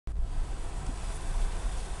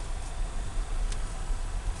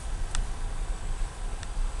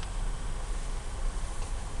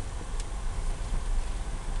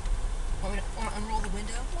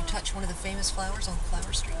peach, one of the famous flowers on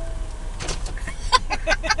Flower Street.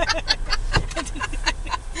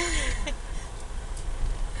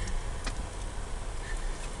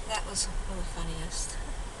 That was one of the funniest.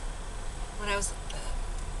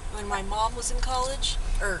 When my mom was in college,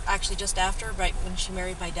 or actually just after, right when she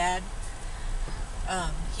married my dad,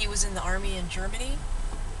 he was in the army in Germany,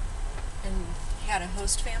 and he had a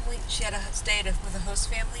host family. She had to stay with a host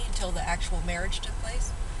family until the actual marriage took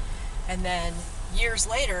place. And then years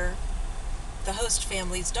later, the host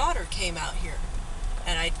family's daughter came out here,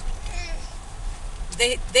 and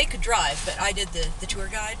they could drive, but I did the tour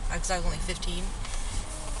guide because I was only 15.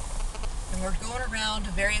 And we're going around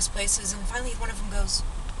to various places, and finally one of them goes,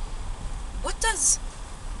 "What does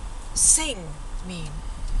sing mean?"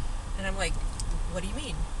 And I'm like, "What do you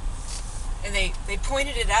mean?" And they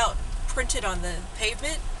pointed it out, printed on the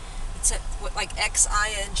pavement. It said, like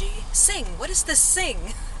X-I-N-G, sing. What is this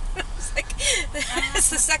sing? It's like, it's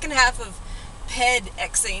the second half of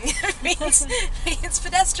ped-Xing. It means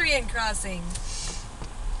pedestrian crossing.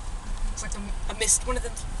 It's like a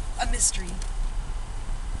mystery.